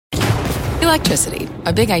Electricity,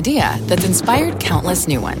 a big idea that's inspired countless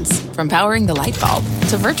new ones. From powering the light bulb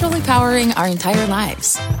to virtually powering our entire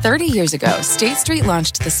lives. 30 years ago, State Street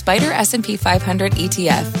launched the SPDR S&P 500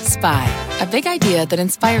 ETF, SPY. A big idea that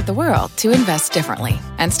inspired the world to invest differently.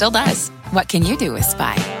 And still does. What can you do with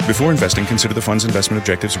SPY? Before investing, consider the fund's investment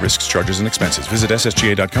objectives, risks, charges, and expenses. Visit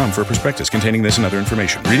ssga.com for a prospectus containing this and other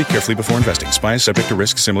information. Read it carefully before investing. SPY is subject to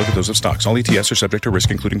risks similar to those of stocks. All ETFs are subject to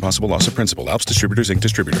risk, including possible loss of principal. Alps Distributors, Inc.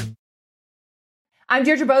 Distributor. I'm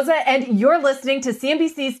Deirdre Boza, and you're listening to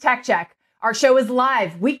CNBC's Tech Check. Our show is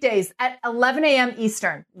live weekdays at 11 a.m.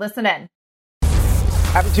 Eastern. Listen in.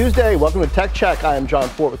 Happy Tuesday. Welcome to Tech Check. I am John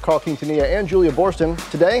Fort with Carl Quintanilla and Julia Borston.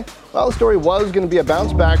 Today, well, the story was going to be a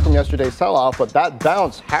bounce back from yesterday's sell-off, but that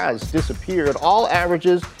bounce has disappeared. All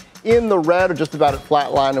averages in the red or just about at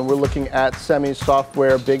flatline, and we're looking at semis,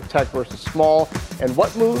 software, big tech versus small, and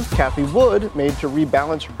what moves Cathie Wood made to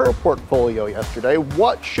rebalance her portfolio yesterday.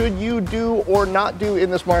 What should you do or not do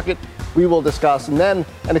in this market? We will discuss. And then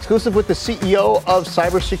an exclusive with the CEO of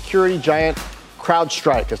cybersecurity giant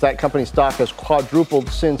CrowdStrike, as that company's stock has quadrupled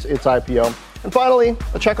since its IPO. And finally,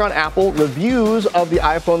 a check on Apple. Reviews of the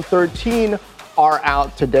iPhone 13 are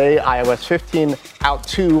out today. iOS 15 out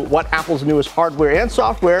too. What Apple's newest hardware and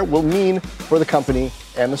software will mean for the company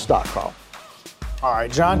and the stock, Carl. All right,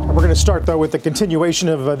 John, we're going to start, though, with the continuation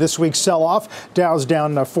of this week's sell-off. Dow's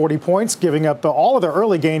down 40 points, giving up all of the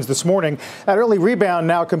early gains this morning. That early rebound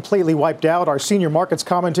now completely wiped out. Our senior markets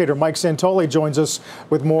commentator, Mike Santoli, joins us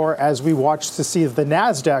with more as we watch to see if the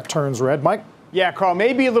NASDAQ turns red. Mike? Yeah, Carl,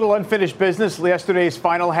 maybe a little unfinished business. Yesterday's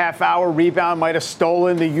final half-hour rebound might have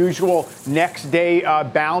stolen the usual next-day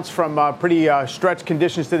bounce from pretty stretched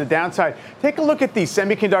conditions to the downside. Take a look at the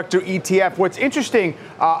semiconductor ETF. What's interesting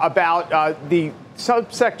about the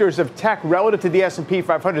subsectors of tech relative to the S&P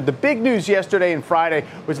 500. The big news yesterday and Friday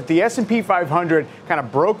was that the S&P 500 kind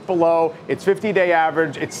of broke below its 50-day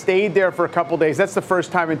average. It stayed there for a couple days. That's the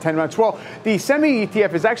first time in 10 months. Well, the semi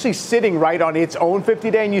ETF is actually sitting right on its own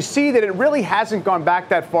 50-day, and you see that it really hasn't gone back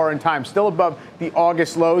that far in time. Still above the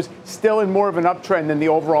August lows, still in more of an uptrend than the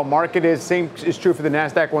overall market is. Same is true for the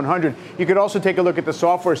NASDAQ 100. You could also take a look at the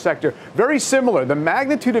software sector. Very similar. The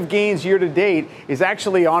magnitude of gains year to date is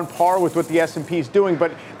actually on par with what the S&P is doing,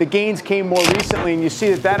 but the gains came more recently, and you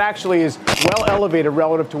see that actually is well elevated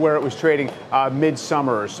relative to where it was trading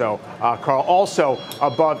mid-summer or so. Carl, also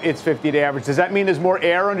above its 50-day average. Does that mean there's more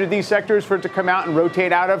air under these sectors for it to come out and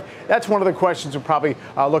rotate out of? That's one of the questions we'll probably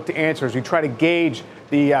look to answer as we try to gauge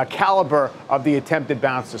the caliber of the attempted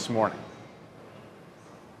bounce this morning.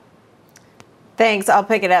 Thanks. I'll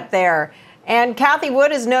pick it up there. And Cathie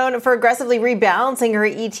Wood is known for aggressively rebalancing her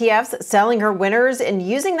ETFs, selling her winners, and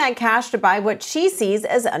using that cash to buy what she sees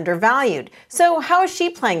as undervalued. So how is she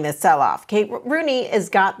playing this sell-off? Kate Rooney has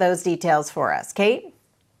got those details for us. Kate?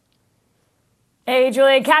 Hey,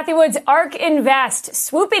 Julia. Cathie Wood's ARK Invest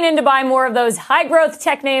swooping in to buy more of those high-growth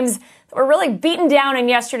tech names that were really beaten down in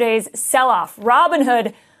yesterday's sell-off.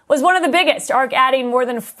 Robinhood was one of the biggest, ARK adding more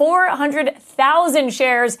than 400,000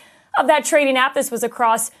 shares of that trading app. This was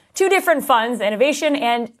across two different funds, the Innovation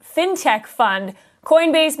and FinTech Fund.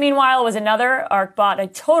 Coinbase, meanwhile, was another. ARK bought a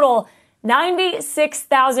total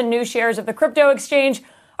 96,000 new shares of the crypto exchange.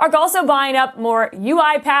 ARK also buying up more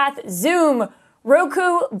UiPath, Zoom,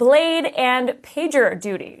 Roku, Blade, and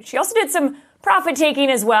PagerDuty. She also did some profit taking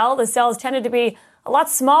as well. The sells tended to be a lot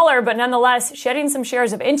smaller, but nonetheless shedding some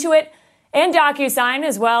shares of Intuit and DocuSign,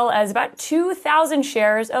 as well as about 2,000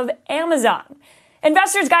 shares of Amazon.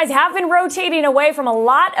 Investors, guys, have been rotating away from a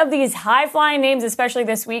lot of these high-flying names, especially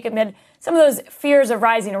this week, amid some of those fears of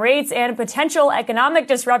rising rates and potential economic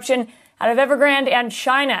disruption out of Evergrande and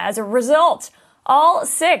China. As a result, all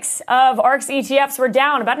 6 of ARK's ETFs were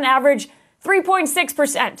down about an average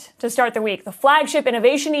 3.6% to start the week. The flagship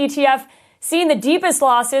Innovation ETF seeing the deepest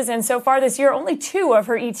losses, and so far this year, only 2 of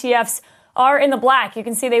her ETFs are in the black. You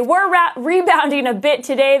can see they were rebounding a bit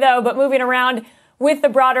today, though, but moving around with the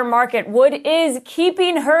broader market. Wood is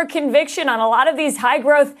keeping her conviction on a lot of these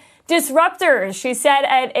high-growth disruptors. She said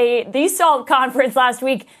at the SALT conference last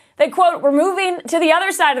week that, quote, we're moving to the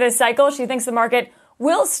other side of this cycle. She thinks the market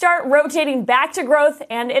will start rotating back to growth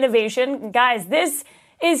and innovation. Guys, this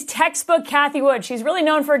is textbook Cathie Wood. She's really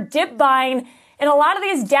known for dip buying in a lot of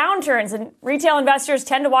these downturns, and retail investors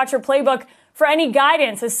tend to watch her playbook for any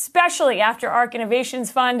guidance, especially after ARK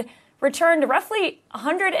Innovations Fund returned roughly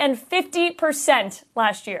 150%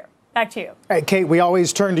 last year. Back to you. Hey, Kate, we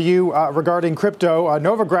always turn to you regarding crypto.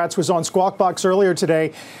 Novogratz was on Squawk Box earlier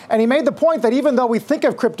today, and he made the point that even though we think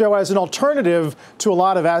of crypto as an alternative to a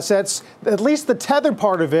lot of assets, at least the tether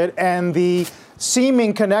part of it and the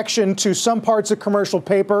seeming connection to some parts of commercial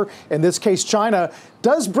paper, in this case China,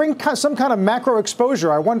 does bring some kind of macro exposure.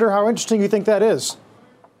 I wonder how interesting you think that is.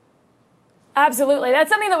 Absolutely. That's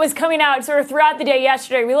something that was coming out sort of throughout the day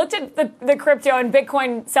yesterday. We looked at the crypto and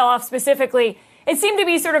Bitcoin sell-off specifically. It seemed to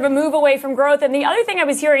be sort of a move away from growth. And the other thing I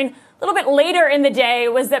was hearing a little bit later in the day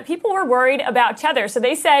was that people were worried about Tether. So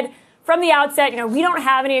they said from the outset, we don't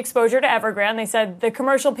have any exposure to Evergrande. They said the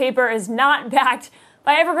commercial paper is not backed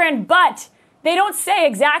by Evergrande, but they don't say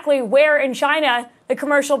exactly where in China the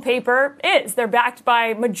commercial paper is. They're backed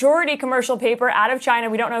by majority commercial paper out of China.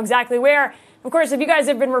 We don't know exactly where. Of course, if you guys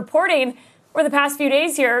have been reporting over the past few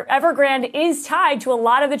days here, Evergrande is tied to a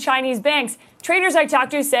lot of the Chinese banks. Traders I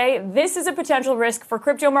talked to say this is a potential risk for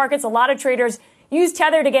crypto markets. A lot of traders use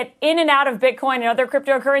Tether to get in and out of Bitcoin and other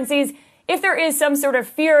cryptocurrencies. If there is some sort of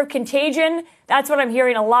fear of contagion, that's what I'm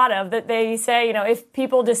hearing a lot of, that they say, if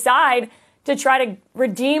people decide to try to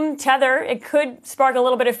redeem Tether, it could spark a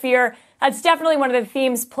little bit of fear. That's definitely one of the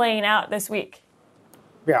themes playing out this week.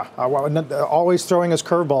 Yeah, always throwing us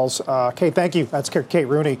curveballs. Kate, thank you. That's Kate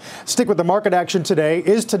Rooney. Stick with the market action today.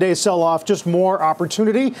 Is today's sell-off just more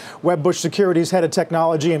opportunity? Wedbush Securities head of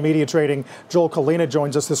technology and media trading, Joel Kalina,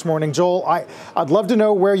 joins us this morning. Joel, I'd love to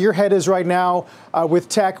know where your head is right now with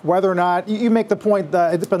tech, whether or not you make the point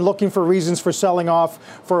that it's been looking for reasons for selling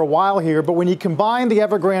off for a while here. But when you combine the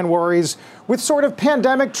Evergrande worries with sort of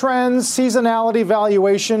pandemic trends, seasonality,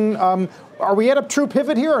 valuation, are we at a true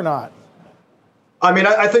pivot here or not? I mean,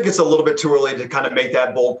 I think it's a little bit too early to kind of make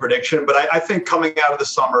that bold prediction, but I think coming out of the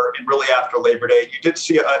summer and really after Labor Day, you did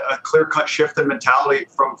see a clear-cut shift in mentality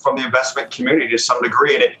from the investment community to some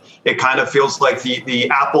degree, and it kind of feels like the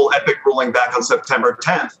Apple Epic ruling back on September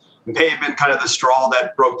 10th may have been kind of the straw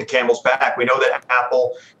that broke the camel's back. We know that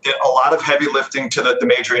Apple did a lot of heavy lifting to the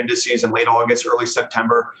major indices in late August, early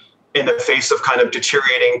September, in the face of kind of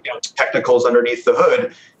deteriorating technicals underneath the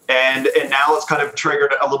hood. And now it's kind of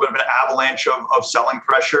triggered a little bit of an avalanche of selling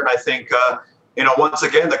pressure. And I think, once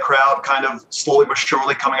again, the crowd kind of slowly but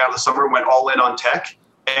surely coming out of the summer went all in on tech.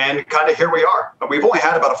 And kind of here we are. We've only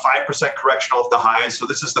had about a 5% correction off the highs. So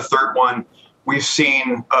this is the third one we've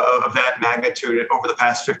seen of that magnitude over the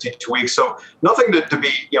past 52 weeks. So nothing to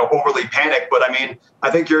be overly panicked. But I mean,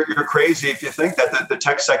 I think you're crazy if you think that the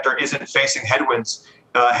tech sector isn't facing headwinds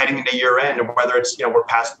heading into year end, and whether it's, we're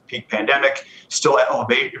past the peak pandemic, still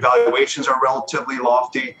elevated valuations are relatively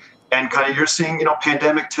lofty, and kind of you're seeing,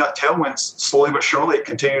 pandemic tailwinds slowly but surely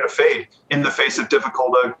continue to fade in the face of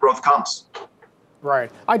difficult growth comps.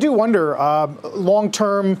 Right. I do wonder,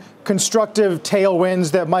 long-term constructive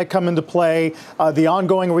tailwinds that might come into play, the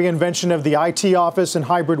ongoing reinvention of the IT office and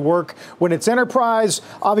hybrid work. When it's enterprise,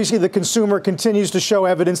 obviously the consumer continues to show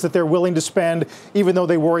evidence that they're willing to spend, even though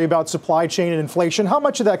they worry about supply chain and inflation. How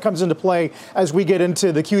much of that comes into play as we get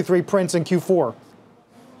into the Q3 prints and Q4?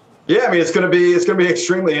 Yeah, I mean, it's going to be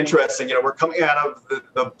extremely interesting. We're coming out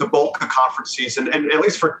of the bulk of conference season, and at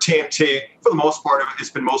least for TMT, for the most part,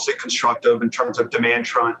 it's been mostly constructive in terms of demand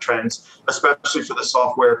trends, especially for the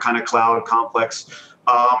software kind of cloud complex.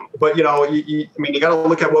 But you got to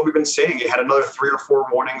look at what we've been seeing. You had another 3 or 4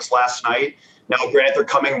 warnings last night. Now, granted, they're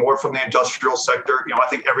coming more from the industrial sector. I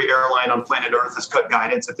think every airline on planet Earth has cut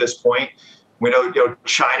guidance at this point. We know,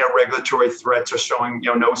 China regulatory threats are showing,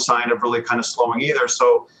 no sign of really kind of slowing either.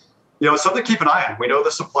 So, something to keep an eye on. We know the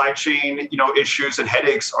supply chain, issues and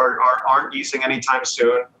headaches aren't easing anytime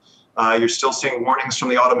soon. You're still seeing warnings from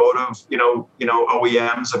the automotive,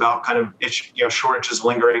 OEMs about kind of shortages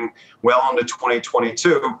lingering well into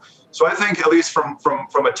 2022. So I think at least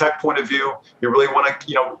from a tech point of view, you really want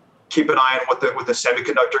to keep an eye on what the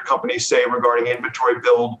semiconductor companies say regarding inventory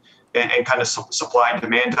build and kind of supply and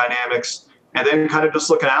demand dynamics. And then kind of just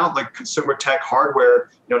looking out like consumer tech hardware,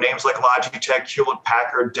 names like Logitech,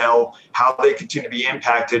 Hewlett-Packard, Dell, how they continue to be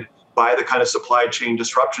impacted by the kind of supply chain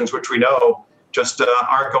disruptions, which we know just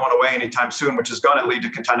aren't going away anytime soon, which is going to lead to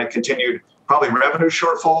kind of continued probably revenue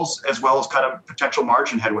shortfalls as well as kind of potential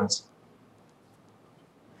margin headwinds.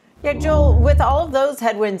 Yeah, Joel, with all of those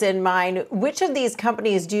headwinds in mind, which of these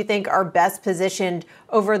companies do you think are best positioned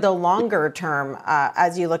over the longer term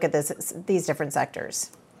as you look at these different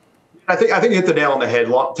sectors? I think you hit the nail on the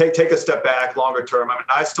head. Take a step back, longer term. I mean,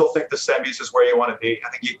 I still think the semis is where you want to be. I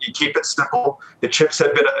think you keep it simple. The chips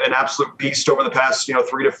have been an absolute beast over the past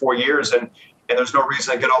 3 to 4 years, and there's no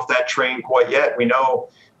reason to get off that train quite yet. We know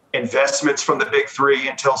Investments from the big three,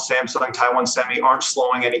 Intel, Samsung, Taiwan Semi, aren't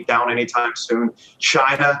slowing down anytime soon.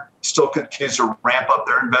 China still continues to ramp up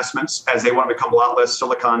their investments as they want to become a lot less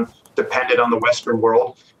silicon dependent on the Western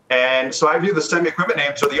world. And so I view the semi-equipment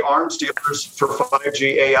names are the arms dealers for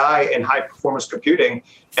 5G, AI, and high-performance computing.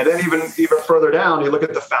 And then even further down, you look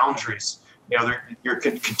at the foundries. You're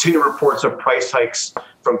continuing reports of price hikes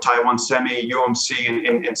from Taiwan Semi, UMC,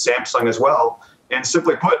 and Samsung as well. And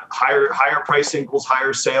simply put, higher pricing equals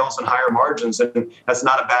higher sales and higher margins, and that's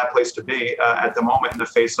not a bad place to be at the moment in the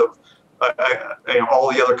face of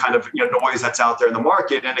all the other kind of noise that's out there in the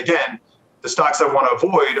market. And again, the stocks I want to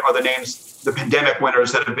avoid are the names, the pandemic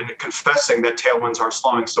winners that have been confessing that tailwinds are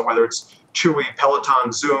slowing. So whether it's Chewy,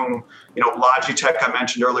 Peloton, Zoom, Logitech I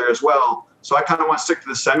mentioned earlier as well. So I kind of want to stick to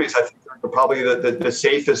the semis. I think they're probably the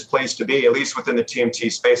safest place to be, at least within the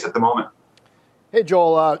TMT space at the moment. Hey,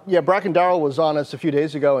 Joel. Bracken Darrell was on us a few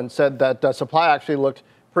days ago and said that supply actually looked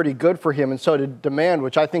pretty good for him, and so did demand,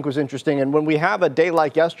 which I think was interesting. And when we have a day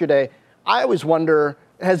like yesterday, I always wonder,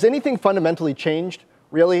 has anything fundamentally changed,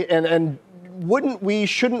 really? And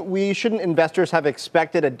shouldn't investors have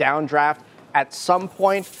expected a downdraft at some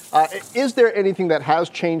point? Is there anything that has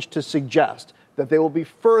changed to suggest that there will be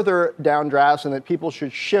further downdrafts and that people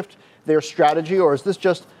should shift their strategy, or is this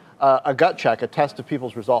just a gut check, a test of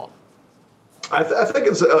people's resolve? I think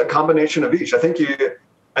it's a combination of each. I think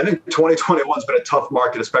 2021's been a tough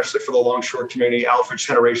market, especially for the long-short community. Alpha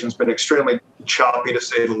generation's been extremely choppy, to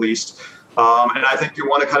say the least. And I think you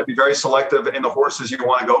want to kind of be very selective in the horses you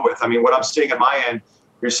want to go with. I mean, what I'm seeing at my end,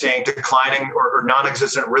 you're seeing declining or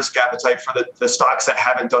non-existent risk appetite for the stocks that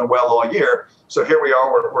haven't done well all year. So here we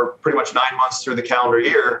are, we're pretty much 9 months through the calendar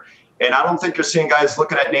year. And I don't think you're seeing guys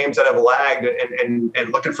looking at names that have lagged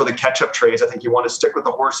and looking for the catch-up trades. I think you want to stick with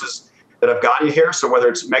the horses that have gotten you here. So whether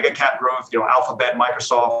it's mega cap growth, Alphabet,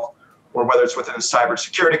 Microsoft, or whether it's within the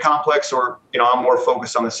cybersecurity complex, or I'm more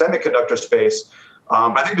focused on the semiconductor space.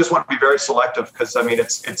 I think you just want to be very selective because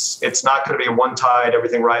it's not going to be a one tide,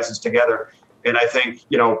 everything rises together. And I think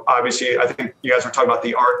obviously I think you guys were talking about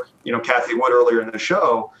the ARK, Cathie Wood earlier in the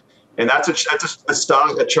show, and that's a chart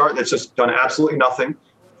that's just done absolutely nothing.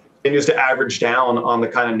 Continues to average down on the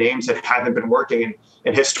kind of names that haven't been working.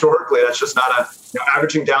 And historically, that's just not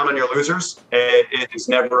averaging down on your losers. It is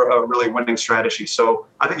never a really winning strategy. So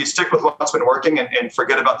I think you stick with what's been working and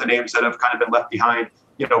forget about the names that have kind of been left behind,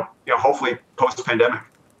 hopefully post-pandemic.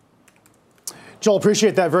 Joel,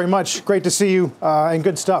 appreciate that very much. Great to see you and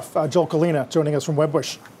good stuff. Joel Kalina joining us from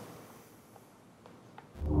Wedbush.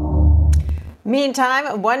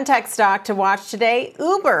 Meantime, one tech stock to watch today,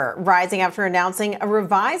 Uber, rising after announcing a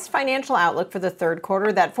revised financial outlook for the third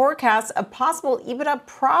quarter that forecasts a possible EBITDA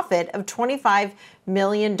profit of $25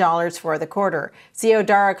 million for the quarter. CEO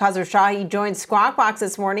Dara Khosrowshahi joined Squawk Box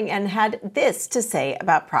this morning and had this to say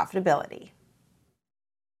about profitability.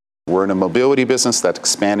 We're in a mobility business that's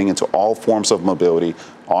expanding into all forms of mobility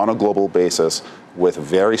on a global basis with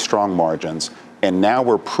very strong margins. And now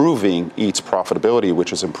we're proving Eats profitability,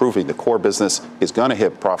 which is improving. The core business is going to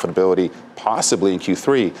hit profitability possibly in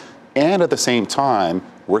Q3. And at the same time,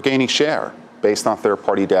 we're gaining share. Based on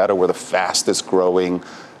third-party data, we're the fastest growing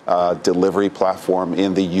delivery platform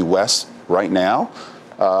in the U.S. right now.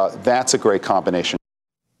 That's a great combination.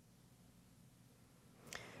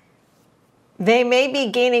 They may be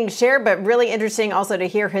gaining share, but really interesting also to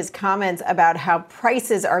hear his comments about how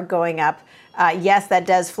prices are going up. Yes, that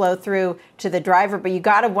does flow through to the driver, but you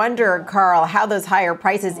got to wonder, Carl, how those higher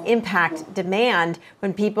prices impact demand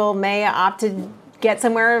when people may opt to get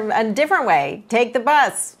somewhere a different way, take the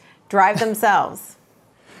bus, drive themselves.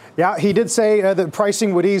 Yeah, he did say that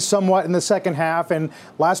pricing would ease somewhat in the second half, and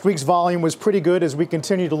last week's volume was pretty good as we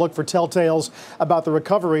continue to look for telltales about the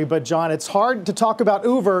recovery. But, John, it's hard to talk about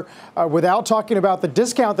Uber without talking about the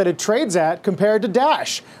discount that it trades at compared to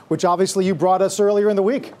Dash, which obviously you brought us earlier in the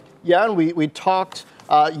week. Yeah, and we talked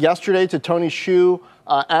yesterday to Tony Xu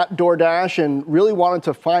at DoorDash and really wanted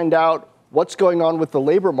to find out what's going on with the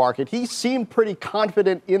labor market. He seemed pretty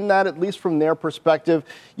confident in that, at least from their perspective.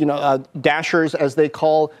 Dashers, as they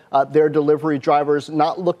call their delivery drivers,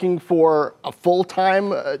 not looking for a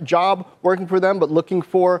full-time job working for them, but looking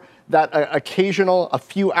for that occasional, a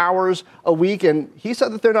few hours a week. And he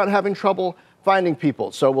said that they're not having trouble finding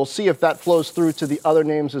people. So we'll see if that flows through to the other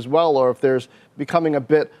names as well, or if there's becoming a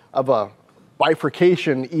bit of a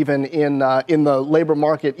bifurcation even in the labor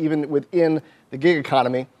market, even within the gig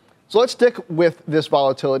economy. So let's stick with this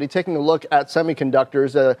volatility, taking a look at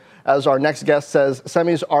semiconductors. As our next guest says,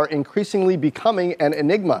 semis are increasingly becoming an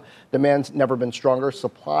enigma. Demand's never been stronger,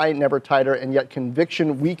 supply never tighter, and yet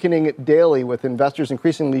conviction weakening daily, with investors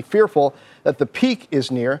increasingly fearful that the peak is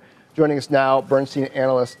near. Joining us now, Bernstein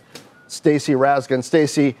analyst Stacey Rasgon.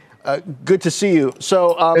 Stacey, good to see you.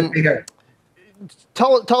 So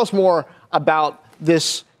tell us more about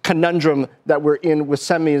this conundrum that we're in with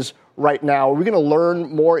semis right now. Are we going to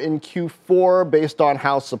learn more in Q4 based on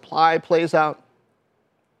how supply plays out?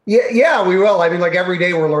 Yeah, we will. I mean, like every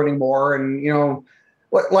day we're learning more. And,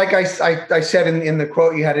 like I said in the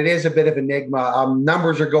quote you had, it is a bit of an enigma.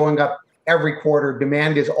 Numbers are going up every quarter.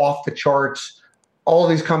 Demand is off the charts. All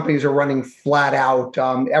of these companies are running flat out.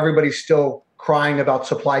 Everybody's still crying about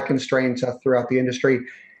supply constraints throughout the industry.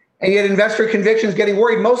 And yet investor conviction is getting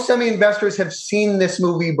worried. Most semi investors have seen this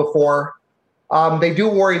movie before. They do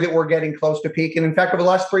worry that we're getting close to peak. And in fact, over the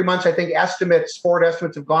last 3 months, I think forward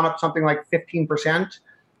estimates have gone up something like 15%.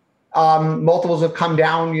 Multiples have come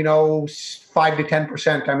down, 5 to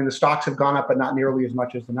 10%. I mean, the stocks have gone up, but not nearly as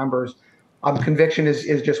much as the numbers. Conviction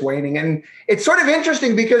is just waning. And it's sort of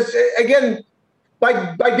interesting because, again,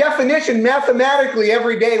 by definition, mathematically,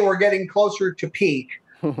 every day we're getting closer to peak.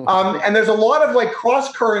 And there's a lot of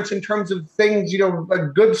cross currents in terms of things,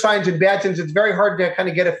 good signs and bad signs. It's very hard to kind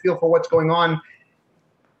of get a feel for what's going on.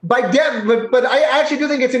 But I actually do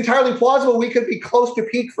think it's entirely plausible we could be close to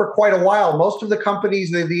peak for quite a while. Most of the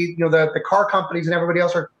companies, the car companies and everybody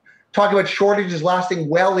else are talking about shortages lasting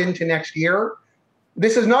well into next year.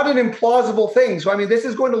 This is not an implausible thing. So, I mean, this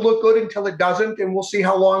is going to look good until it doesn't, and we'll see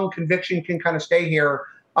how long conviction can kind of stay here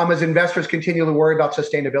as investors continue to worry about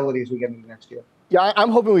sustainability as we get into next year. Yeah, I'm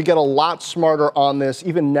hoping we get a lot smarter on this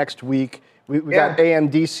even next week. We got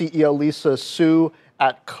AMD CEO Lisa Su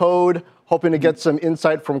at Code, hoping to get some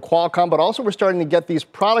insight from Qualcomm, but also we're starting to get these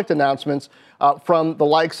product announcements from the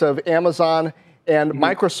likes of Amazon and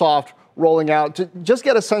Microsoft rolling out to just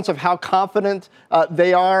get a sense of how confident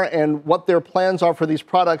they are and what their plans are for these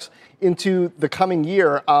products into the coming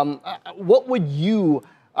year. What would you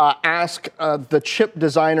ask the chip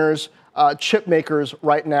designers, chip makers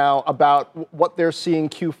right now about what they're seeing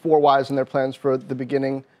Q4-wise in their plans for the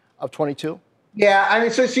beginning of 22? Yeah, I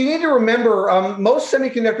mean, so you need to remember, most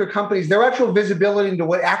semiconductor companies, their actual visibility into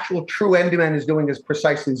what actual true end demand is doing is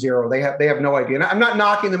precisely zero. They have no idea. And I'm not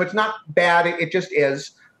knocking them. It's not bad. It just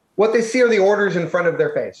is. What they see are the orders in front of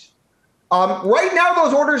their face. Right now,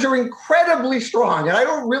 those orders are incredibly strong, and I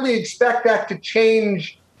don't really expect that to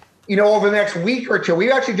change, over the next week or two.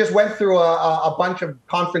 We actually just went through a bunch of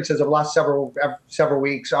conferences over the last several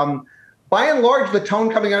weeks. By and large, the tone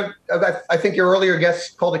coming out, I think your earlier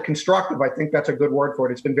guest called it constructive. I think that's a good word for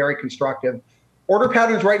it. It's been very constructive. Order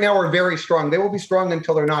patterns right now are very strong. They will be strong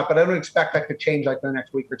until they're not, but I don't expect that to change in the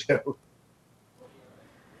next week or two.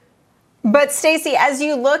 But Stacey, as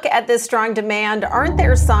you look at this strong demand, aren't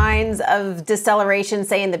there signs of deceleration,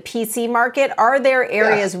 say, in the PC market? Are there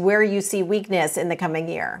areas where you see weakness in the coming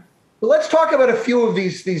year? Let's talk about a few of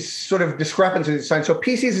these sort of discrepancies. So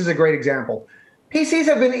PCs is a great example. PCs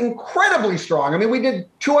have been incredibly strong. I mean, we did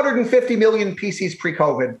 250 million PCs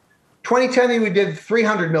pre-COVID. 2010, we did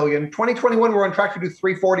 300 million. 2021, we're on track to do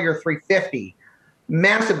 340 or 350.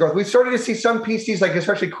 Massive growth. We've started to see some PCs,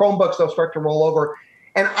 especially Chromebooks, they'll start to roll over.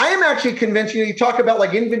 And I am actually convinced, you talk about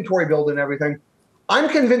inventory build and everything. I'm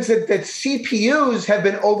convinced that CPUs have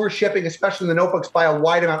been overshipping, especially in the notebooks, by a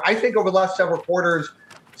wide amount. I think over the last several quarters,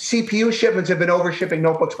 CPU shipments have been overshipping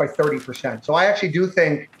notebooks by 30%. So I actually do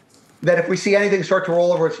think that if we see anything start to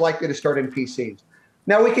roll over, it's likely to start in PCs.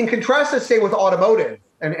 Now, we can contrast this, say, with automotive.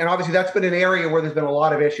 And obviously, that's been an area where there's been a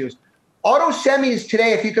lot of issues. Auto semis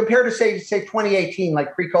today, if you compare to, say 2018,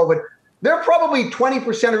 like pre-COVID, they're probably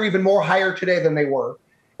 20% or even more higher today than they were.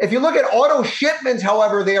 If you look at auto shipments,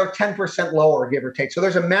 however, they are 10% lower, give or take. So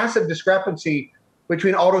there's a massive discrepancy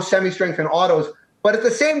between auto semi-strength and autos. But at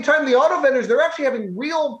the same time, the auto vendors, they're actually having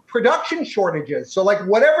real production shortages. So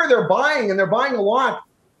whatever they're buying, and they're buying a lot,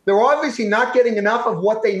 they're obviously not getting enough of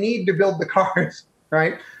what they need to build the cars,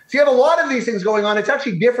 right? So you have a lot of these things going on. It's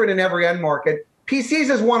actually different in every end market. PCs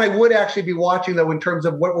is one I would actually be watching, though, in terms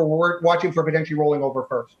of what we're watching for potentially rolling over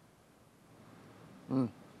first.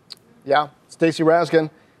 Yeah, Stacey Rasgon,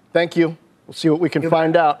 thank you. We'll see what we can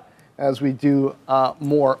find out as we do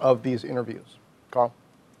more of these interviews. Carl?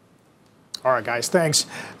 All right, guys, thanks.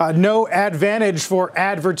 No advantage for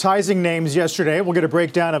advertising names yesterday. We'll get a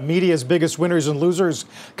breakdown of media's biggest winners and losers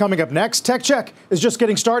coming up next. Tech Check is just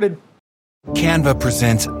getting started. Canva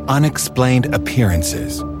presents Unexplained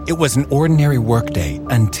Appearances. It was an ordinary workday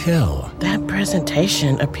until... that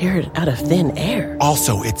presentation appeared out of thin air.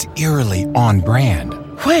 Also, it's eerily on brand.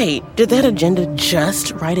 Wait, did that agenda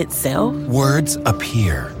just write itself? Words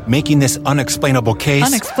appear, making this unexplainable case...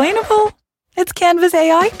 Unexplainable? It's Canva's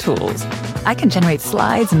AI tools. I can generate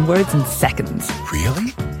slides and words in seconds.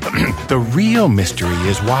 Really? The real mystery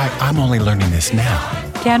is why I'm only learning this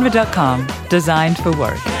now. Canva.com, designed for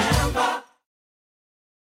work.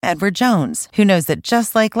 Edward Jones, who knows that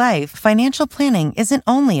just like life, financial planning isn't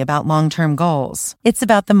only about long-term goals. It's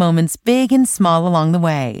about the moments big and small along the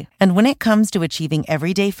way. And when it comes to achieving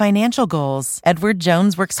everyday financial goals, Edward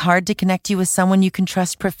Jones works hard to connect you with someone you can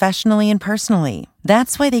trust professionally and personally.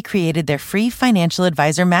 That's why they created their free financial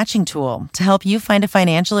advisor matching tool to help you find a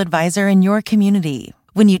financial advisor in your community.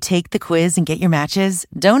 When you take the quiz and get your matches,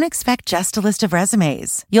 don't expect just a list of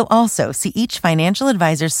resumes. You'll also see each financial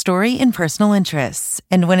advisor's story and personal interests.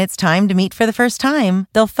 And when it's time to meet for the first time,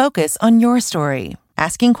 they'll focus on your story,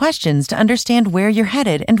 asking questions to understand where you're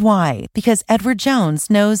headed and why. Because Edward Jones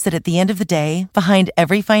knows that at the end of the day, behind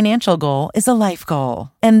every financial goal is a life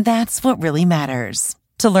goal. And that's what really matters.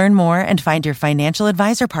 To learn more and find your financial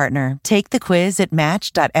advisor partner, take the quiz at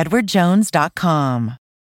match.edwardjones.com.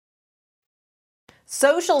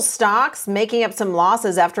 Social stocks making up some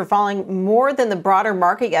losses after falling more than the broader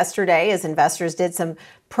market yesterday as investors did some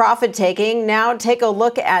profit taking. Now take a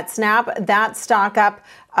look at Snap. That stock up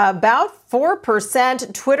about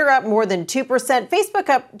 4%, Twitter up more than 2%, Facebook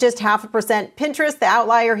up just 0.5%, Pinterest, the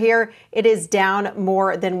outlier here, it is down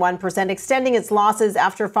more than 1%, extending its losses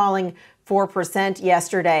after falling 4%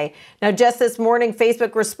 yesterday. Now, just this morning,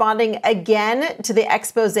 Facebook responding again to the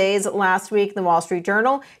exposés last week in the Wall Street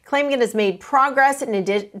Journal, claiming it has made progress in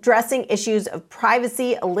addressing issues of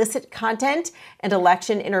privacy, illicit content, and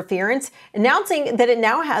election interference, announcing that it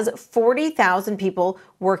now has 40,000 people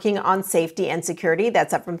working on safety and security.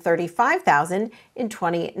 That's up from 35,000 in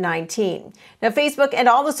 2019. Now, Facebook and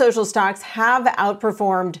all the social stocks have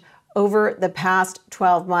outperformed over the past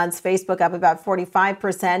 12 months. Facebook up about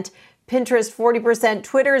 45%. Pinterest 40%,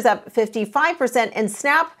 Twitter's up 55%, and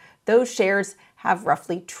Snap, those shares have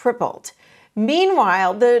roughly tripled.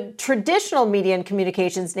 Meanwhile, the traditional media and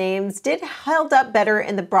communications names did held up better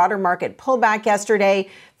in the broader market pullback yesterday.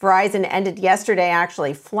 Verizon ended yesterday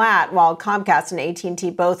actually flat, while Comcast and AT&T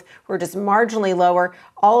both were just marginally lower.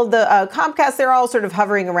 All of the Comcast, they're all sort of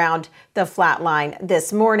hovering around the flat line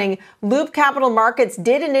this morning. Loop Capital Markets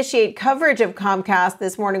did initiate coverage of Comcast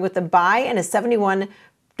this morning with a buy and a $71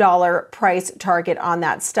 price target on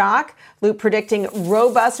that stock. Loop predicting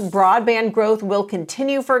robust broadband growth will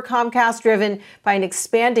continue for Comcast, driven by an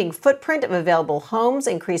expanding footprint of available homes,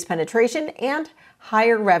 increased penetration, and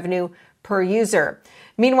higher revenue per user.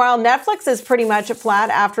 Meanwhile, Netflix is pretty much flat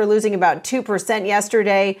after losing about 2%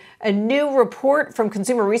 yesterday. A new report from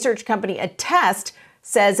consumer research company Attest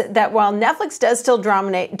says that while Netflix does still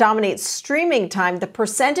dominate streaming time, the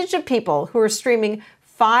percentage of people who are streaming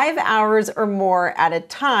 5 hours or more at a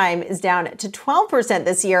time is down to 12%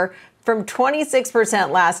 this year from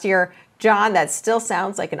 26% last year. John, that still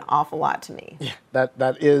sounds like an awful lot to me. Yeah,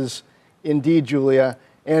 that is indeed, Julia.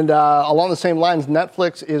 And along the same lines,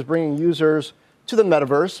 Netflix is bringing users to the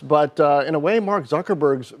metaverse, but in a way, Mark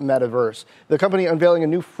Zuckerberg's metaverse. The company unveiling a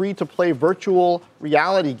new free-to-play virtual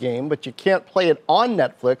reality game, but you can't play it on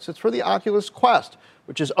Netflix. It's for the Oculus Quest,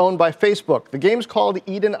 which is owned by Facebook. The game's called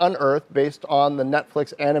Eden Unearthed, based on the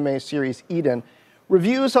Netflix anime series Eden.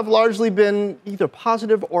 Reviews have largely been either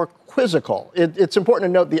positive or quizzical. It's important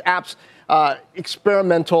to note the app's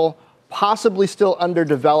experimental, possibly still under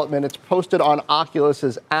development. It's posted on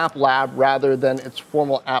Oculus's App Lab rather than its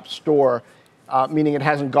formal app store, meaning it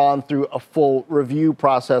hasn't gone through a full review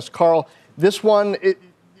process. Carl, this one,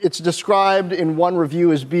 it's described in one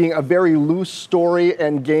review as being a very loose story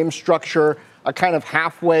and game structure, a kind of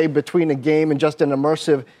halfway between a game and just an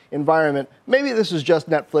immersive environment. Maybe this is just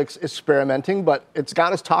Netflix experimenting, but it's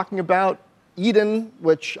got us talking about Eden,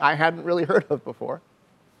 which I hadn't really heard of before.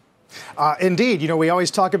 Indeed. You know, we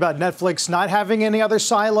always talk about Netflix not having any other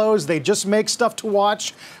silos. They just make stuff to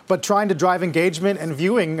watch, but trying to drive engagement and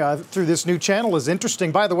viewing through this new channel is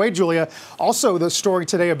interesting. By the way, Julia, also the story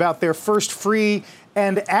today about their first free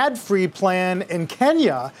and ad-free plan in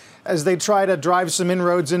Kenya as they try to drive some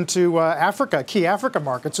inroads into Africa, key Africa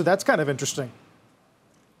markets. So that's kind of interesting.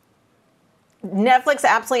 Netflix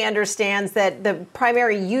absolutely understands that the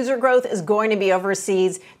primary user growth is going to be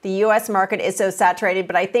overseas. The U.S. market is so saturated,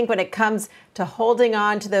 but I think when it comes to holding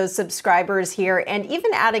on to those subscribers here and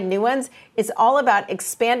even adding new ones, it's all about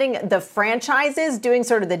expanding the franchises, doing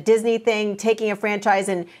sort of the Disney thing, taking a franchise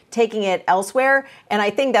and taking it elsewhere. And I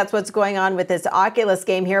think that's what's going on with this Oculus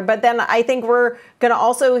game here. But then I think we're going to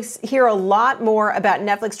also hear a lot more about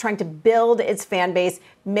Netflix trying to build its fan base,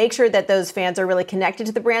 make sure that those fans are really connected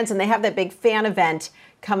to the brands. And they have that big fan event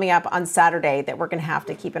coming up on Saturday that we're going to have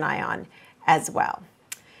to keep an eye on as well.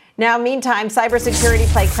 Now, meantime, cybersecurity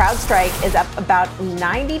play CrowdStrike is up about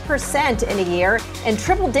 90% in a year and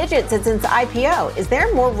triple digits since its IPO. Is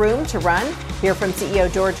there more room to run? Hear from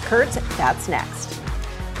CEO George Kurtz. That's next.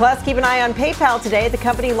 Plus, keep an eye on PayPal today. The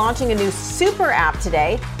company launching a new super app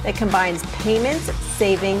today that combines payments,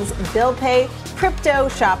 savings, bill pay, crypto,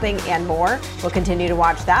 shopping, and more. We'll continue to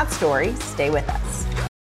watch that story. Stay with us.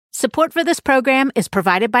 Support for this program is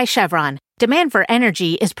provided by Chevron. Demand for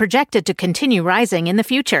energy is projected to continue rising in the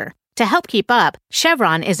future. To help keep up,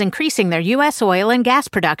 Chevron is increasing their U.S. oil and gas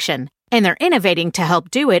production, and they're innovating to help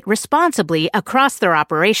do it responsibly across their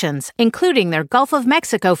operations, including their Gulf of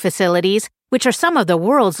Mexico facilities, which are some of the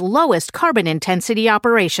world's lowest carbon intensity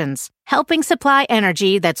operations, helping supply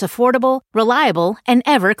energy that's affordable, reliable, and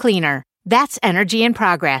ever cleaner. That's energy in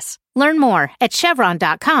progress. Learn more at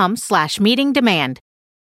chevron.com/meeting demand.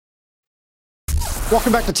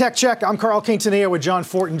 Welcome back to Tech Check. I'm Carl Quintanilla with John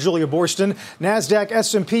Fort and Julia Boorstin. NASDAQ,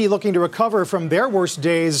 S&P looking to recover from their worst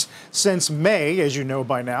days since May, as you know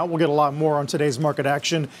by now. We'll get a lot more on today's market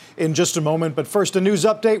action in just a moment. But first, a news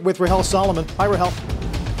update with Rahel Solomon. Hi, Rahel.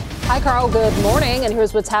 Hi, Carl. Good morning. And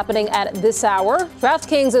here's what's happening at this hour.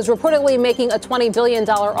 DraftKings is reportedly making a $20 billion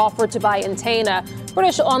offer to buy Entain,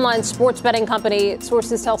 British online sports betting company.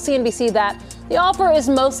 Sources tell CNBC that the offer is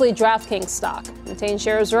mostly DraftKings stock. Entain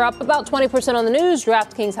shares are up about 20% on the news.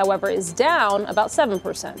 DraftKings, however, is down about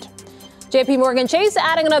 7%. JP Morgan Chase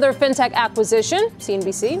adding another fintech acquisition.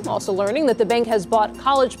 CNBC also learning that the bank has bought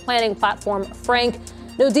college planning platform Frank.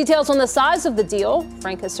 No details on the size of the deal.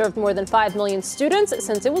 Frank has served more than 5 million students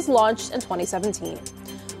since it was launched in 2017.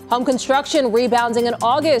 Home construction rebounding in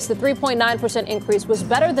August. The 3.9% increase was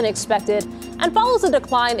better than expected and follows a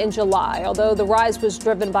decline in July. Although the rise was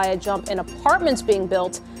driven by a jump in apartments being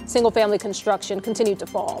built, single-family construction continued to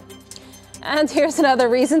fall. And here's another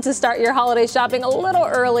reason to start your holiday shopping a little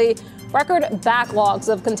early. Record backlogs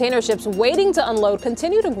of container ships waiting to unload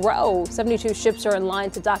continue to grow. 72 ships are in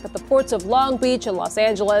line to dock at the ports of Long Beach and Los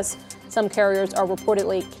Angeles. Some carriers are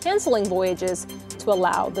reportedly canceling voyages to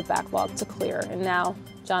allow the backlog to clear. And now,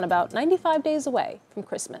 John, about 95 days away from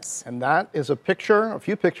Christmas. And that is a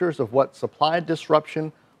few pictures of what supply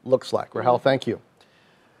disruption looks like. Rahel, thank you.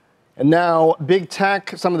 And now, big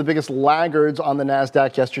tech, some of the biggest laggards on the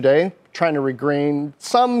NASDAQ yesterday, trying to regain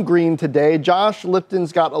some green today. Josh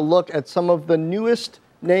Lipton's got a look at some of the newest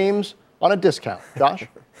names on a discount. Josh?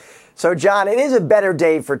 So, John, it is a better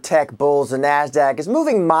day for tech bulls. The NASDAQ is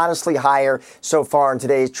moving modestly higher so far in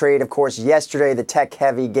today's trade. Of course, yesterday, the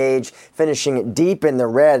tech-heavy gauge finishing deep in the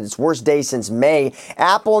red. Its worst day since May.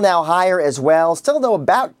 Apple now higher as well. Still, though,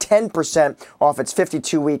 about 10% off its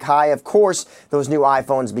 52-week high. Of course, those new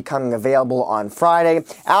iPhones becoming available on Friday.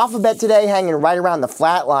 Alphabet today hanging right around the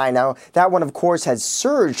flat line. Now, that one, of course, has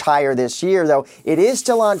surged higher this year, though it is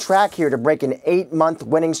still on track here to break an 8-month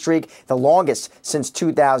winning streak, the longest since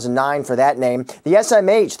 2009. For that name. The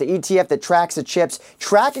SMH, the ETF that tracks the chips,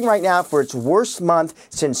 tracking right now for its worst month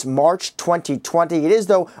since March 2020. It is,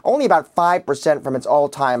 though, only about 5% from its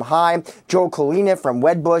all-time high. Joe Colina from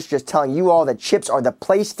Wedbush just telling you all that chips are the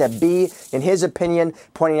place to be, in his opinion,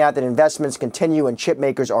 pointing out that investments continue and chip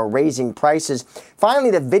makers are raising prices.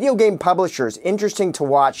 Finally, the video game publishers, interesting to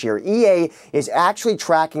watch here. EA is actually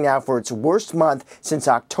tracking now for its worst month since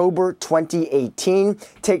October 2018.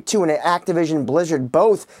 Take-Two and Activision Blizzard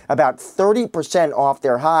both about 30% off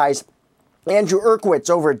their highs. Andrew Urquhart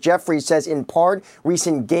over at Jefferies says, in part,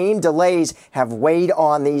 recent game delays have weighed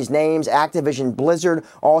on these names. Activision Blizzard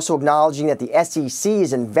also acknowledging that the SEC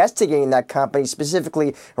is investigating that company,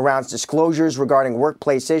 specifically around disclosures regarding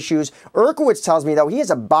workplace issues. Urquhart tells me, though, he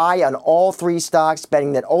has a buy on all three stocks,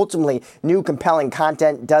 betting that ultimately new compelling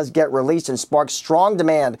content does get released and sparks strong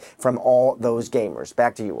demand from all those gamers.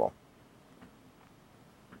 Back to you all.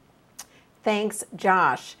 Thanks,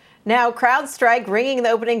 Josh. Now, CrowdStrike ringing the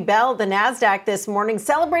opening bell of the NASDAQ this morning,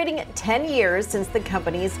 celebrating 10 years since the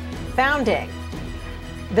company's founding.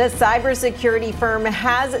 The cybersecurity firm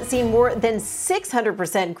has seen more than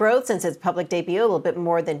 600% growth since its public debut a little bit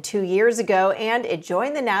more than 2 years ago, and it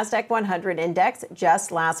joined the NASDAQ 100 index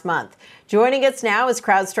just last month. Joining us now is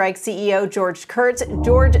CrowdStrike CEO George Kurtz.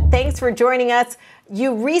 George, thanks for joining us.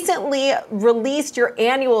 You recently released your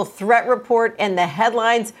annual threat report, and the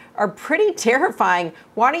headlines are pretty terrifying.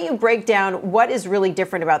 Why don't you break down what is really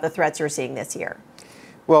different about the threats you're seeing this year?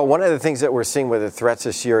 Well, one of the things that we're seeing with the threats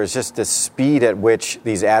this year is just the speed at which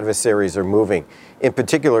these adversaries are moving. In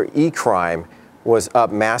particular, e-crime was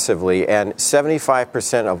up massively, and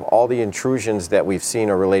 75% of all the intrusions that we've seen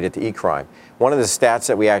are related to e-crime. One of the stats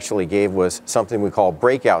that we actually gave was something we call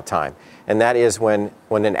breakout time, and that is when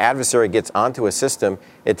an adversary gets onto a system,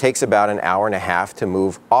 it takes about an hour and a half to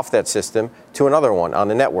move off that system to another one on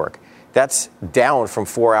the network. That's down from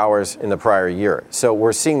 4 hours in the prior year. So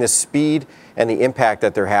we're seeing the speed and the impact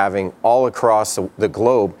that they're having all across the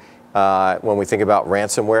globe when we think about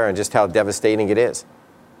ransomware and just how devastating it is.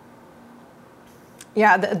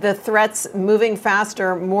 Yeah, the threats moving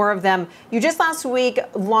faster, more of them. You just last week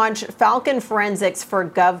launched Falcon Forensics for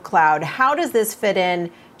GovCloud. How does this fit in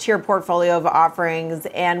to your portfolio of offerings,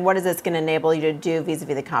 and what is this going to enable you to do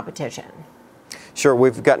vis-a-vis the competition? Sure.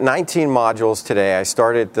 We've got 19 modules today. I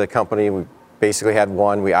started the company. We basically had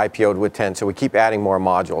one. We IPO'd with 10, so we keep adding more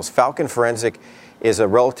modules. Falcon Forensic is a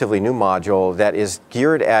relatively new module that is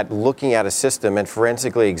geared at looking at a system and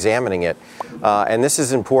forensically examining it. And this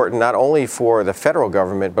is important not only for the federal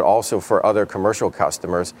government, but also for other commercial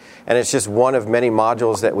customers. And it's just one of many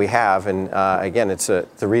modules that we have. And again, it's the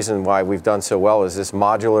reason why we've done so well is this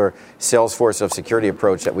modular Salesforce of security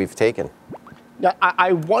approach that we've taken. Now,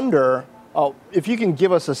 I wonder if you can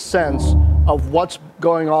give us a sense of what's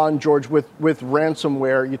going on, George, with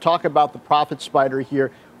ransomware. You talk about the profit spider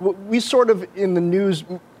here. We sort of, in the news,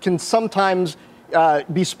 can sometimes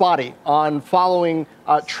be spotty on following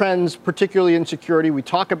trends, particularly in security. We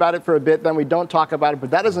talk about it for a bit, then we don't talk about it, but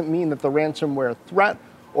that doesn't mean that the ransomware threat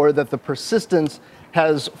or that the persistence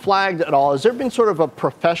has flagged at all. Has there been sort of a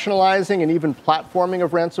professionalizing and even platforming of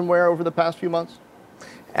ransomware over the past few months?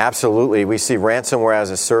 Absolutely. We see ransomware as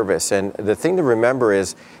a service. And the thing to remember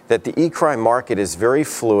is that the e-crime market is very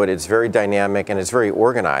fluid, it's very dynamic, and it's very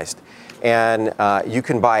organized. And you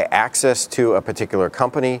can buy access to a particular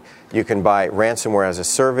company. You can buy ransomware as a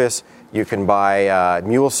service. You can buy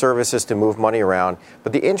mule services to move money around.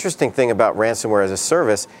 But the interesting thing about ransomware as a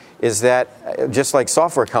service is that just like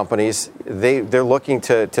software companies, they're looking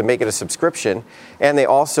to make it a subscription. And they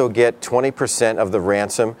also get 20% of the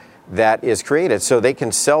ransom that is created. So they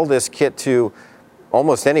can sell this kit to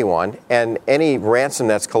almost anyone, and any ransom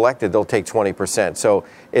that's collected, they'll take 20%. So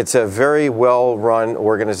it's a very well-run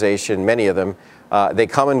organization, many of them. They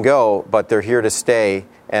come and go, but they're here to stay,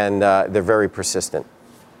 and they're very persistent.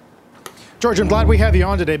 George, I'm glad we have you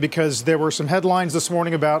on today because there were some headlines this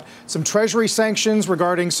morning about some Treasury sanctions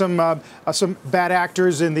regarding some bad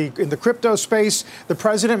actors in the crypto space. The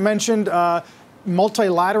president mentioned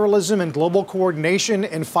multilateralism and global coordination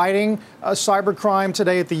in fighting cybercrime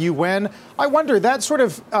today at the UN. I wonder, that sort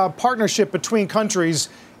of partnership between countries,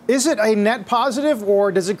 is it a net positive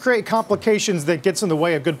or does it create complications that gets in the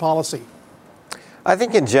way of good policy? I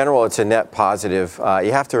think in general it's a net positive.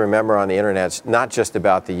 You have to remember on the internet, it's not just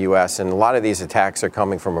about the U.S., and a lot of these attacks are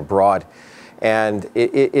coming from abroad. And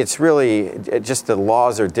it's really just the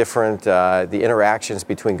laws are different. The interactions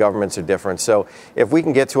between governments are different. So if we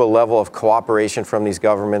can get to a level of cooperation from these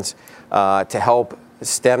governments to help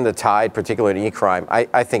stem the tide, particularly in e-crime,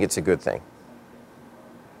 I think it's a good thing.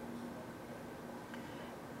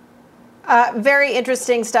 Very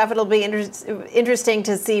interesting stuff. It'll be interesting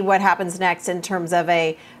to see what happens next in terms of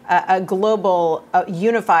a global,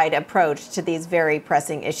 unified approach to these very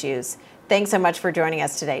pressing issues. Thanks so much for joining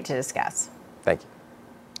us today to discuss. Thank you.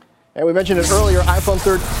 And we mentioned it earlier, iPhone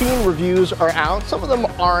 13 reviews are out. Some of them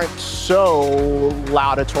aren't so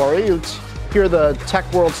laudatory. Let's hear the tech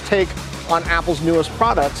world's take on Apple's newest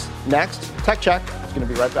products. Next, Tech Check is going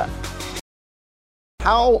to be right back.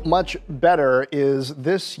 How much better is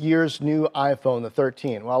this year's new iPhone, the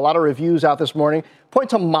 13? Well, a lot of reviews out this morning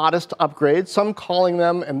point to modest upgrades, some calling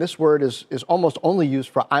them, and this word is almost only used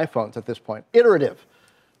for iPhones at this point, iterative.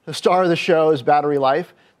 The star of the show is battery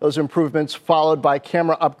life. Those improvements followed by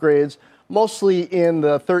camera upgrades, mostly in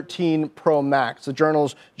the 13 Pro Max. The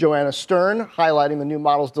Journal's Joanna Stern highlighting the new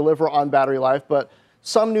models deliver on battery life, but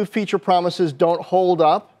some new feature promises don't hold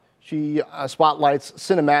up. She spotlights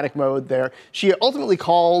cinematic mode there. She ultimately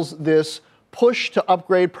calls this push to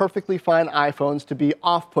upgrade perfectly fine iPhones to be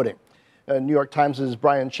off-putting. New York Times'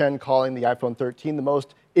 Brian Chen calling the iPhone 13 the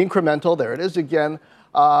most incremental, there it is again,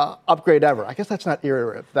 upgrade ever. I guess that's not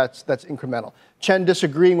iterative, that's incremental. Chen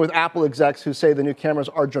disagreeing with Apple execs who say the new cameras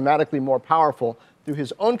are dramatically more powerful. Through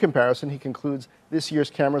his own comparison, he concludes this year's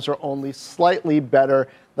cameras are only slightly better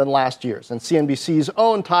than last year's. And CNBC's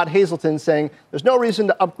own Todd Hazelton saying there's no reason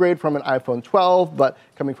to upgrade from an iPhone 12, but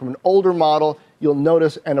coming from an older model, you'll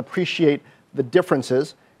notice and appreciate the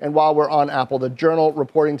differences. And while we're on Apple, the Journal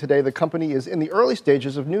reporting today the company is in the early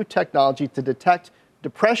stages of new technology to detect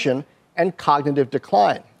depression and cognitive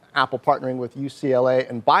decline. Apple partnering with UCLA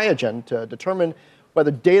and Biogen to determine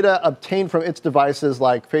whether data obtained from its devices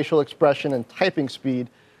like facial expression and typing speed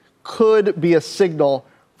could be a signal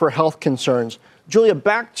for health concerns. Julia,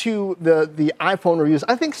 back to the iPhone reviews.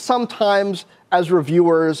 I think sometimes as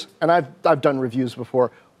reviewers, and I've done reviews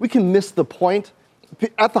before, we can miss the point.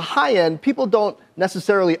 At the high end, people don't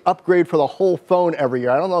necessarily upgrade for the whole phone every year.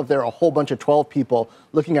 I don't know if there are a whole bunch of 12 people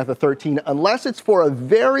looking at the 13, unless it's for a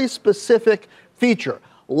very specific feature,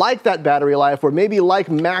 like that battery life, or maybe like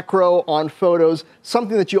macro on photos,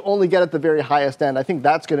 something that you only get at the very highest end. I think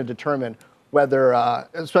that's going to determine whether,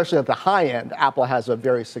 especially at the high end, Apple has a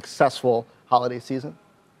very successful holiday season?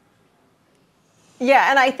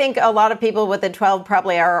 Yeah, and I think a lot of people with the 12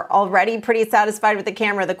 probably are already pretty satisfied with the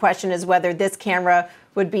camera. The question is whether this camera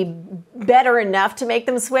would be better enough to make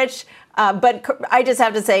them switch. But I just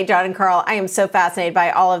have to say, John and Carl, I am so fascinated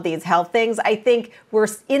by all of these health things. I think we're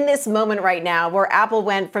in this moment right now where Apple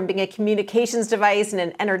went from being a communications device and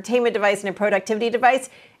an entertainment device and a productivity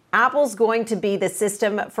device. Apple's going to be the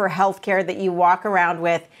system for healthcare that you walk around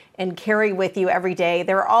with and carry with you every day.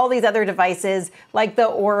 There are all these other devices like the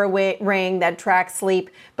Oura Ring that tracks sleep.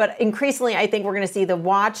 But increasingly, I think we're going to see the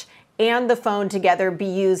watch and the phone together be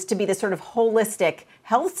used to be this sort of holistic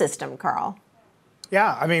health system, Carl.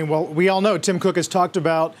 Yeah, I mean, well, we all know Tim Cook has talked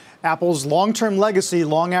about Apple's long-term legacy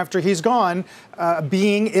long after he's gone,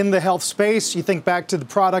 being in the health space. You think back to the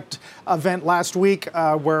product event last week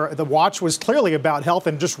where the watch was clearly about health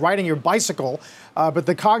and just riding your bicycle. But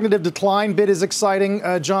the cognitive decline bit is exciting,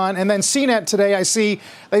 John. And then CNET today, I see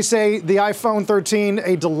they say the iPhone 13,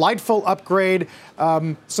 a delightful upgrade,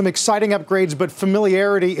 some exciting upgrades, but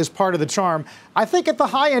familiarity is part of the charm. I think at the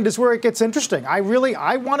high end is where it gets interesting. I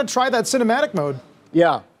want to try that cinematic mode.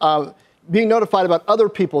 Yeah. Being notified about other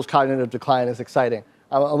people's cognitive decline is exciting.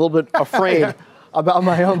 I'm a little bit afraid about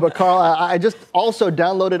my own. But, Carl, I just also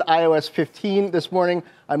downloaded iOS 15 this morning.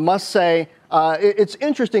 I must say, it's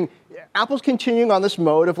interesting. Apple's continuing on this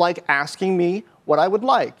mode of, like, asking me what I would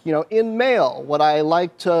like. You know, in mail, would I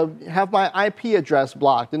like to have my IP address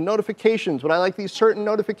blocked? In notifications, would I like these certain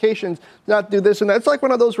notifications to not do this? And that's like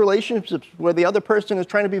one of those relationships where the other person is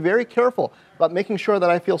trying to be very careful about making sure that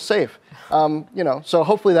I feel safe. So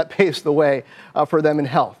hopefully that paves the way for them in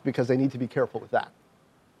health, because they need to be careful with that.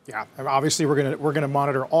 Yeah, obviously we're going to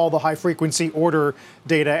monitor all the high frequency order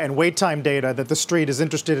data and wait time data that the street is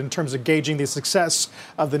interested in terms of gauging the success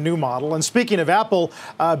of the new model. And speaking of Apple,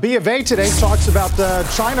 B of A today talks about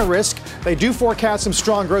China risk. They do forecast some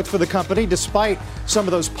strong growth for the company despite some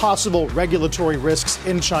of those possible regulatory risks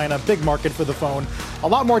in China. Big market for the phone. A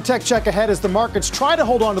lot more tech check ahead as the markets try to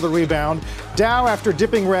hold on to the rebound. Dow, after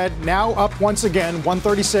dipping red, now up once again,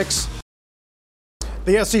 136.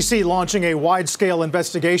 The SEC launching a wide-scale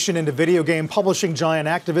investigation into video game publishing giant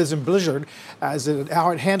Activision Blizzard as how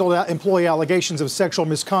it handled employee allegations of sexual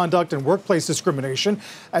misconduct and workplace discrimination.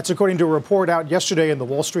 That's according to a report out yesterday in the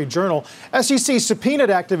Wall Street Journal. SEC subpoenaed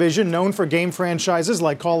Activision, known for game franchises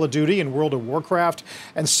like Call of Duty and World of Warcraft,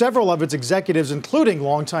 and several of its executives, including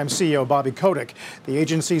longtime CEO Bobby Kotick. The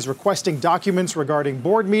agency is requesting documents regarding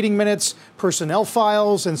board meeting minutes, personnel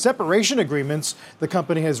files, and separation agreements the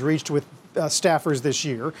company has reached with staffers this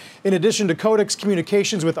year, in addition to Kotick's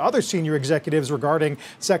communications with other senior executives regarding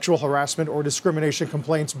sexual harassment or discrimination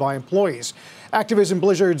complaints by employees. Activision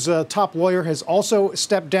Blizzard's top lawyer has also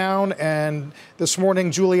stepped down, and this morning,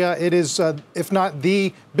 Julia, it is, if not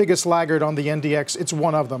the biggest laggard on the NDX, it's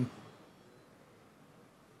one of them.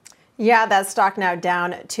 Yeah, that stock now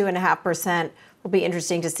down 2.5%. Will be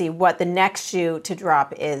interesting to see what the next shoe to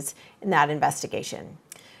drop is in that investigation.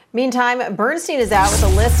 Meantime, Bernstein is out with a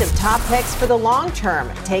list of top picks for the long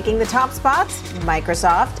term. Taking the top spots,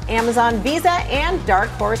 Microsoft, Amazon, Visa, and dark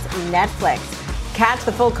horse Netflix. Catch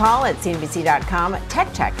the full call at CNBC.com.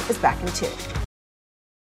 Tech Check is back in 2.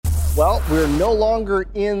 Well, we're no longer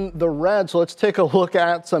in the red, so let's take a look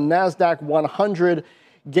at some NASDAQ 100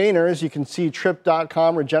 gainers. You can see Trip.com,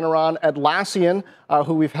 Regeneron, Atlassian,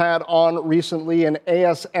 who we've had on recently, and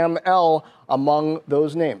ASML among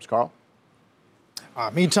those names. Carl?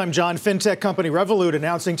 Meantime, John, fintech company Revolut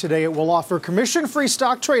announcing today it will offer commission-free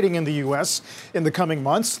stock trading in the U.S. in the coming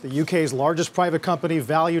months. The UK's largest private company,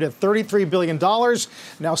 valued at $33 billion,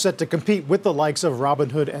 now set to compete with the likes of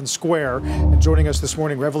Robinhood and Square. And joining us this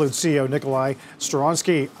morning, Revolut CEO Nikolai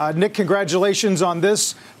Storonsky. Nick, congratulations on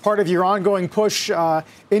this part of your ongoing push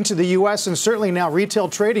into the U.S. and certainly now retail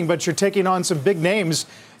trading, but you're taking on some big names.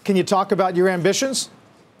 Can you talk about your ambitions?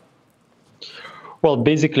 Well,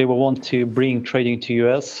 basically, we want to bring trading to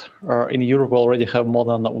US. In Europe, we already have more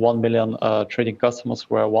than 1 million trading customers.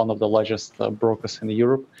 We're one of the largest brokers in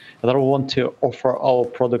Europe. And then we want to offer our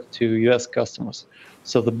product to US customers.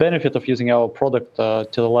 So the benefit of using our product to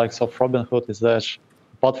the likes of Robinhood is that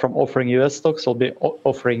apart from offering US stocks, we'll be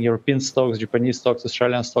offering European stocks, Japanese stocks,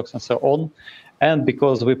 Australian stocks, and so on. And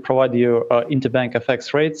because we provide you interbank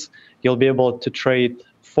FX rates, you'll be able to trade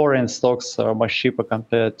foreign stocks much cheaper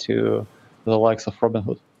compared to the likes of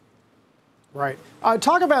Robinhood. Right.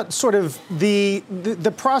 Talk about sort of the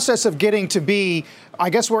process of getting to be, I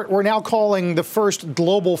guess we're now calling the first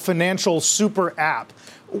global financial super app.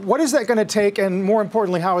 What is that going to take, and more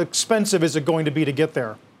importantly, how expensive is it going to be to get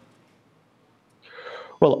there?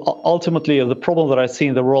 Well, ultimately, the problem that I see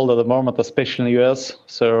in the world at the moment, especially in the US,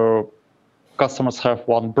 so customers have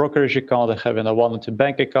one brokerage account, they have one or two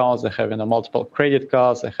bank accounts, they have multiple credit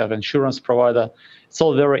cards, they have insurance provider. It's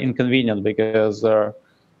all very inconvenient because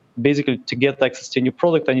basically to get access to a new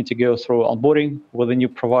product, I need to go through onboarding with a new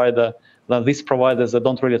provider. Then these providers, they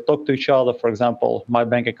don't really talk to each other. For example, my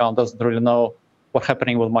bank account doesn't really know what's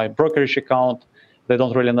happening with my brokerage account. They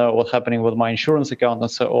don't really know what's happening with my insurance account and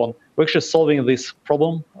so on. We're actually solving this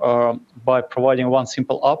problem by providing one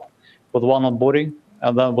simple app with one onboarding.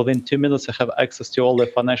 And then within 2 minutes, you have access to all the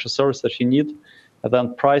financial services that you need. And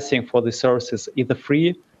then pricing for the services either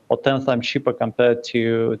free or 10 times cheaper compared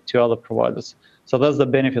to other providers. So that's the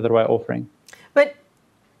benefit that we're offering.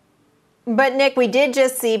 But Nick, we did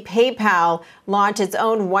just see PayPal launch its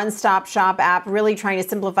own one-stop shop app, really trying to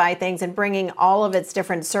simplify things and bringing all of its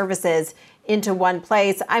different services into one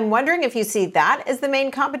place. I'm wondering if you see that as the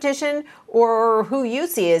main competition or who you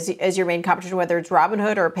see as your main competition, whether it's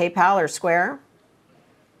Robinhood or PayPal or Square?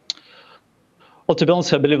 Well, to be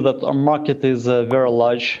honest, I believe that our market is very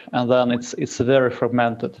large, and then it's very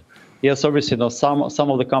fragmented. Yes, obviously, some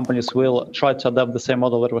of the companies will try to adapt the same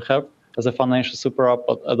model that we have as a financial super app,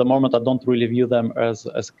 but at the moment, I don't really view them as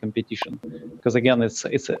a competition, because again, it's a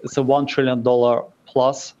 $1 trillion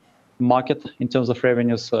plus market in terms of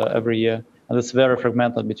revenues every year, and it's very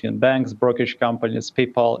fragmented between banks, brokerage companies,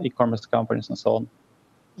 PayPal, e-commerce companies, and so on.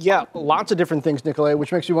 Yeah, lots of different things, Nikolay,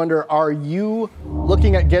 which makes you wonder, are you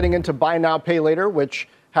looking at getting into buy now, pay later, which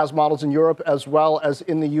has models in Europe as well as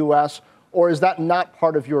in the US, or is that not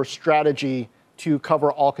part of your strategy to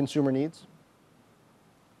cover all consumer needs?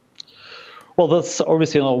 Well, that's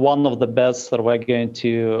obviously one of the bets that we're going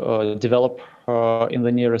to develop in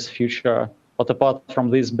the nearest future. But apart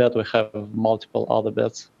from this bet, we have multiple other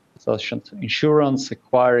bets, such as insurance,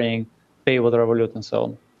 acquiring, pay with Revolut, and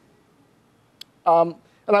so on.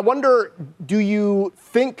 And I wonder, do you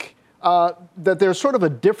think that there's sort of a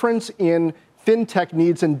difference in fintech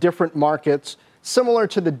needs in different markets, similar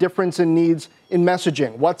to the difference in needs in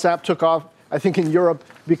messaging? WhatsApp took off, I think, in Europe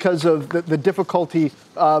because of the difficulty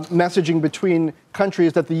messaging between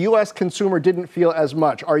countries that the U.S. consumer didn't feel as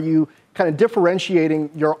much. Are you kind of differentiating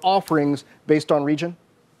your offerings based on region?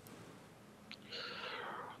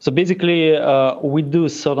 So basically, we do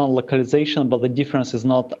certain localization, but the difference is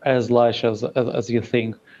not as large as you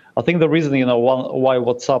think. I think the reason, why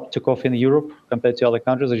WhatsApp took off in Europe compared to other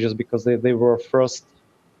countries is just because they were first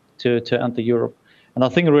to enter Europe. And I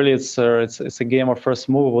think really it's a game of first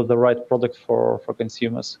move with the right product for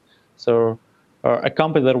consumers. So a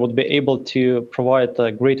company that would be able to provide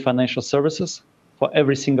great financial services for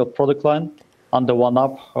every single product line under one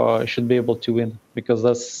app should be able to win, because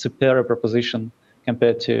that's a superior proposition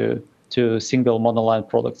compared to single monoline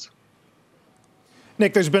products.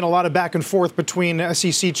 Nick, there's been a lot of back and forth between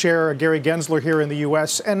SEC Chair Gary Gensler here in the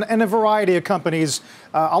U.S. and a variety of companies,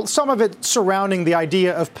 some of it surrounding the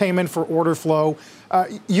idea of payment for order flow.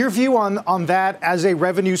 Your view on that as a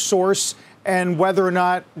revenue source and whether or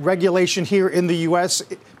not regulation here in the U.S.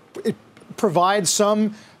 it provides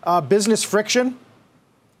some business friction?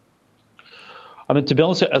 I mean, to be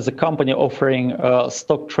honest, as a company offering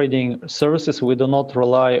stock trading services, we do not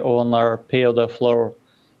rely on our pay order flow.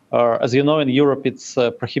 As you know, in Europe, it's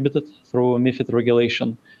prohibited through MiFID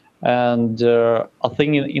regulation. And I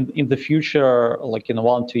think in the future, like in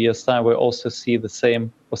 1-2 years' time, we also see the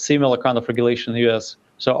same or similar kind of regulation in the US.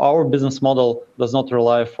 So our business model does not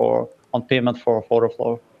rely on payment for order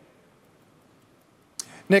flow.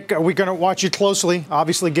 Nick, we're going to watch you closely,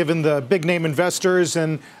 obviously, given the big name investors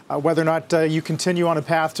and whether or not you continue on a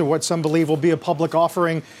path to what some believe will be a public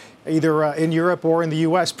offering either in Europe or in the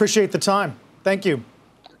U.S. Appreciate the time. Thank you.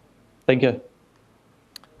 Thank you.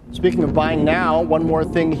 Speaking of buying now, one more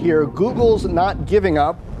thing here. Google's not giving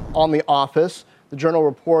up on the office. The Journal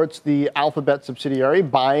reports the Alphabet subsidiary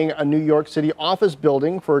buying a New York City office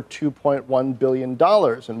building for $2.1 billion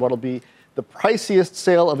in what will be the priciest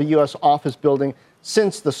sale of a U.S. office building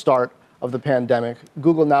since the start of the pandemic.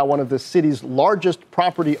 Google, now one of the city's largest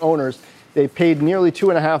property owners, they paid nearly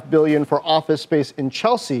 $2.5 billion for office space in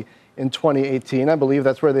Chelsea in 2018. I believe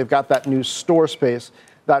that's where they've got that new store space.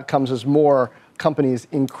 That comes as more companies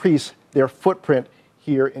increase their footprint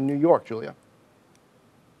here in New York, Julia.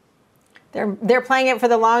 They're playing it for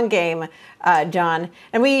the long game, John.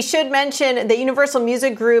 And we should mention the Universal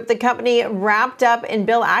Music Group, the company wrapped up in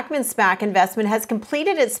Bill Ackman's SPAC investment, has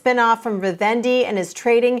completed its spinoff from Vivendi and is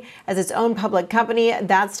trading as its own public company.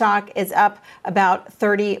 That stock is up about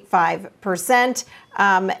 35%.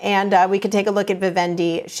 And we could take a look at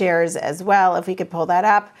Vivendi shares as well, if we could pull that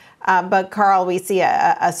up. But Carl, we see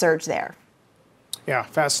a surge there. Yeah,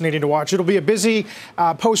 fascinating to watch. It'll be a busy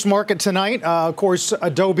post-market tonight. Of course,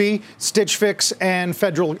 Adobe, Stitch Fix, and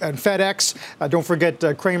FedEx. Don't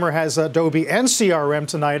forget, Cramer has Adobe and CRM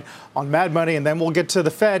tonight on Mad Money, and then we'll get to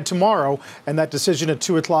the Fed tomorrow and that decision at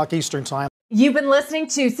 2 o'clock Eastern Time. You've been listening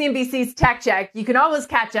to CNBC's Tech Check. You can always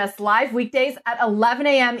catch us live weekdays at 11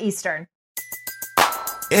 a.m. Eastern.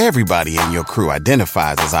 Everybody in your crew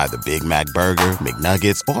identifies as either Big Mac Burger,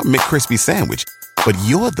 McNuggets, or McCrispy Sandwich. But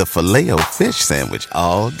you're the Filet-O-Fish Sandwich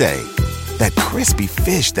all day. That crispy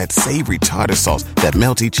fish, that savory tartar sauce, that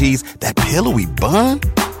melty cheese, that pillowy bun.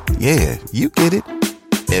 Yeah, you get it.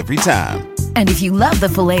 Every time. And if you love the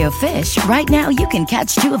Filet-O-Fish, right now you can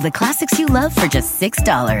catch 2 of the classics you love for just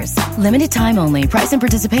 $6. Limited time only. Price and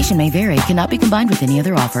participation may vary. Cannot be combined with any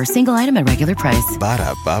other offer. Single item at regular price.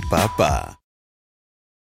 Ba-da-ba-ba-ba.